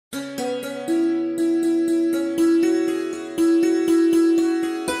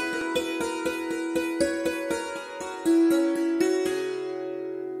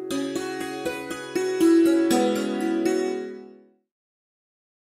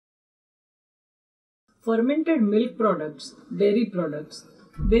fermented milk products, dairy products,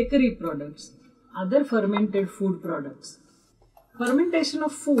 bakery products, other fermented food products. Fermentation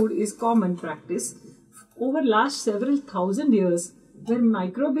of food is common practice over last several thousand years where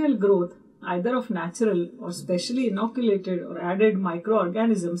microbial growth, either of natural or specially inoculated or added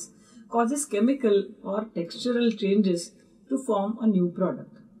microorganisms, causes chemical or textural changes to form a new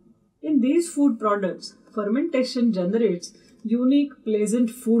product. In these food products, fermentation generates unique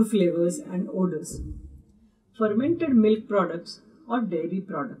pleasant food flavors and odors. Fermented milk products or dairy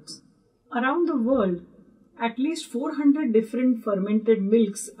products. Around the world, at least 400 different fermented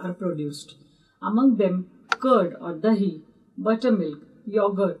milks are produced. Among them, curd or dahi, buttermilk,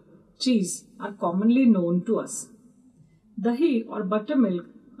 yogurt, cheese are commonly known to us. Dahi or buttermilk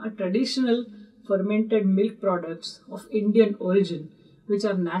are traditional fermented milk products of Indian origin which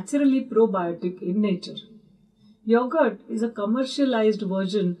are naturally probiotic in nature. Yogurt is a commercialized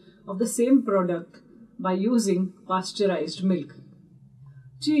version of the same product by using pasteurized milk.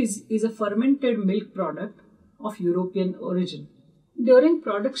 Cheese is a fermented milk product of European origin. During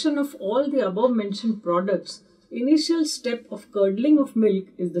production of all the above mentioned products, initial step of curdling of milk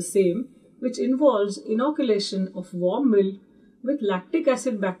is the same, which involves inoculation of warm milk with lactic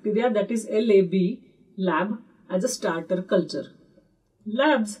acid bacteria, that is lab, as a starter culture.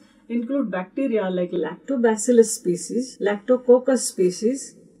 Labs include bacteria like Lactobacillus species, Lactococcus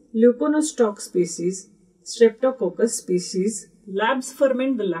species, Leuconostoc species, Streptococcus species. Labs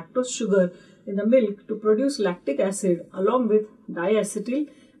ferment the lactose sugar in the milk to produce lactic acid along with diacetyl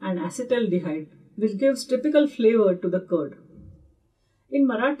and acetaldehyde, which gives typical flavor to the curd. In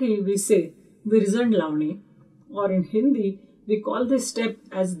Marathi, we say virzan lavne, or in Hindi, we call this step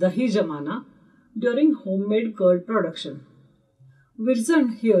as dahi jamana during homemade curd production.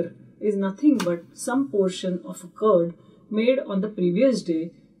 Virzan here is nothing but some portion of a curd made on the previous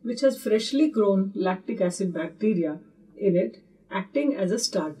day which has freshly grown lactic acid bacteria in it, acting as a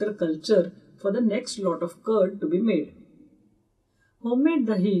starter culture for the next lot of curd to be made. Homemade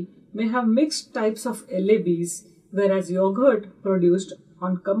dahi may have mixed types of LABs, whereas yogurt produced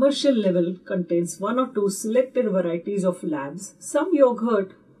on commercial level contains one or two selected varieties of labs. Some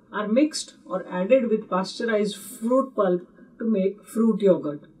yogurt are mixed or added with pasteurized fruit pulp to make fruit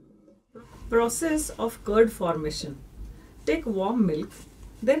yogurt. Process of curd formation. Take warm milk,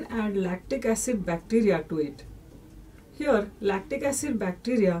 then add lactic acid bacteria to it. Here, lactic acid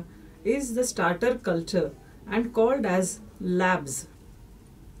bacteria is the starter culture and called as labs.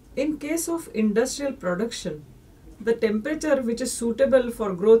 In case of industrial production, the temperature which is suitable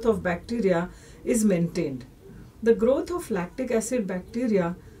for growth of bacteria is maintained. The growth of lactic acid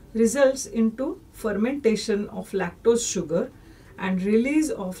bacteria results into fermentation of lactose sugar and release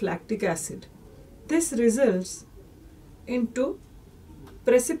of lactic acid. This results into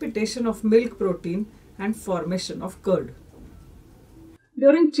precipitation of milk protein and formation of curd.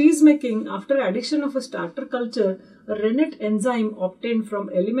 During cheese making, after addition of a starter culture, a rennet enzyme obtained from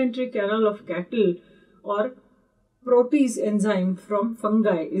alimentary canal of cattle or protease enzyme from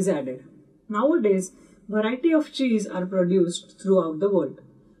fungi is added. Nowadays, variety of cheese are produced throughout the world.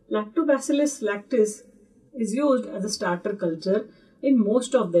 Lactobacillus lactis is used as a starter culture in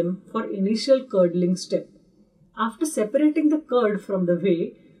most of them for initial curdling step. After separating the curd from the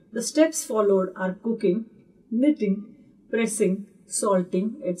whey, the steps followed are cooking, knitting, pressing,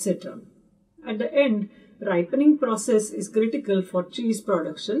 salting, etc. At the end, ripening process is critical for cheese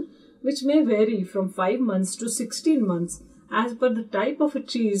production, which may vary from 5 months to 16 months as per the type of a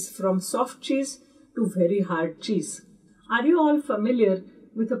cheese, from soft cheese to very hard cheese. Are you all familiar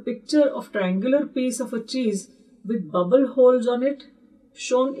with a picture of triangular piece of a cheese with bubble holes on it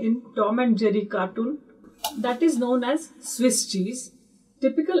shown in Tom and Jerry cartoon? That is known as Swiss cheese.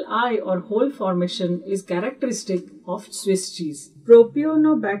 Typical eye or hole formation is characteristic of Swiss cheese.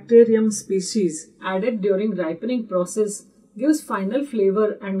 Propionibacterium species added during ripening process gives final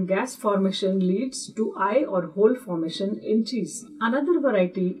flavor, and gas formation leads to eye or hole formation in cheese. Another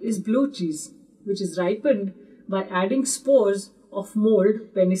variety is blue cheese, which is ripened by adding spores of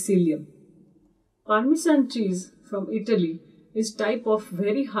mold penicillium. Parmesan cheese from Italy is type of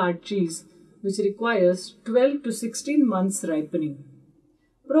very hard cheese which requires 12 to 16 months ripening.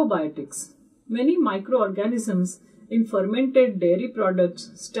 Probiotics. Many microorganisms in fermented dairy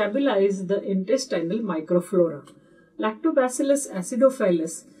products stabilize the intestinal microflora. Lactobacillus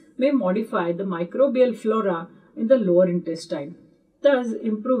acidophilus may modify the microbial flora in the lower intestine, thus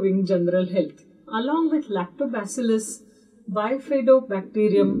improving general health. Along with Lactobacillus,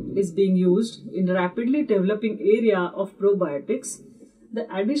 Bifidobacterium is being used in rapidly developing area of probiotics. The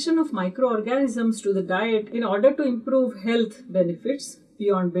addition of microorganisms to the diet in order to improve health benefits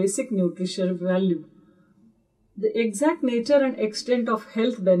beyond basic nutritional value. The exact nature and extent of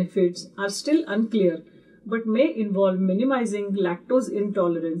health benefits are still unclear, but may involve minimizing lactose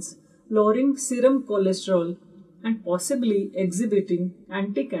intolerance, lowering serum cholesterol, and possibly exhibiting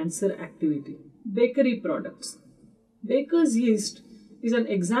anti-cancer activity. Bakery products. Baker's yeast is an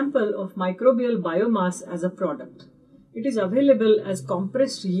example of microbial biomass as a product. It is available as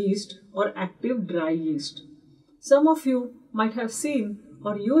compressed yeast or active dry yeast. Some of you might have seen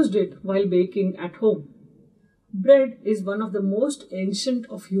or used it while baking at home. Bread is one of the most ancient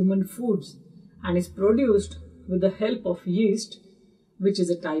of human foods and is produced with the help of yeast, which is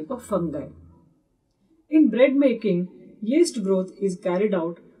a type of fungi. In bread making, yeast growth is carried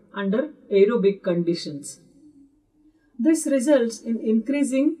out under aerobic conditions. This results in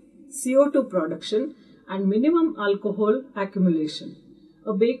increasing CO2 production and minimum alcohol accumulation.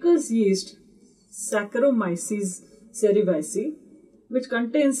 A baker's yeast, Saccharomyces cerevisiae, which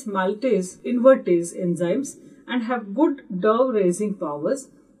contains maltase invertase enzymes and have good dough raising powers,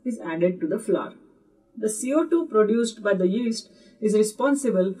 is added to the flour. The CO2 produced by the yeast is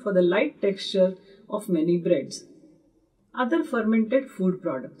responsible for the light texture of many breads. Other fermented food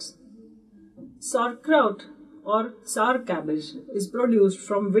products. Sauerkraut or sour cabbage is produced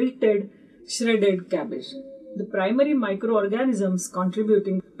from wilted shredded cabbage. The primary microorganisms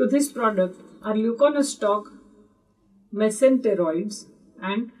contributing to this product are Leuconostoc, mesenteroids,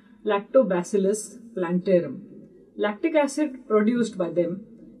 and Lactobacillus plantarum. Lactic acid produced by them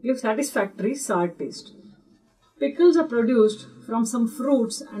gives satisfactory sour taste. Pickles are produced from some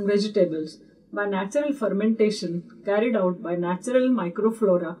fruits and vegetables by natural fermentation carried out by natural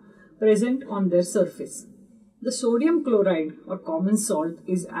microflora present on their surface. The sodium chloride or common salt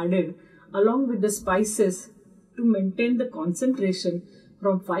is added along with the spices to maintain the concentration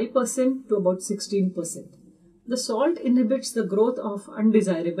from 5% to about 16%. The salt inhibits the growth of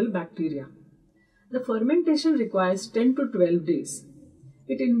undesirable bacteria. The fermentation requires 10 to 12 days.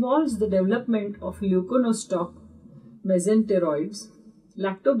 It involves the development of Leuconostoc, mesenteroids,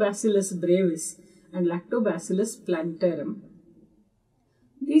 Lactobacillus brevis, and Lactobacillus plantarum.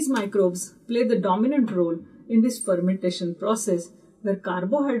 These microbes play the dominant role in this fermentation process where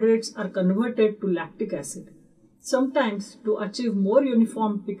carbohydrates are converted to lactic acid. Sometimes, to achieve more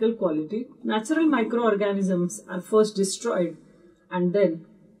uniform pickle quality, natural microorganisms are first destroyed and then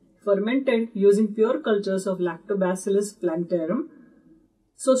fermented using pure cultures of Lactobacillus plantarum.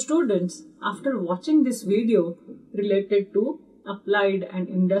 So students, after watching this video related to applied and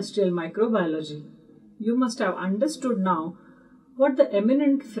industrial microbiology, you must have understood now what the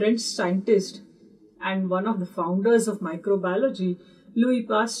eminent French scientist and one of the founders of microbiology, Louis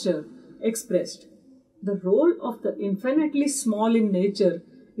Pasteur, expressed. The role of the infinitely small in nature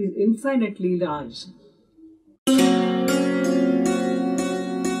is infinitely large.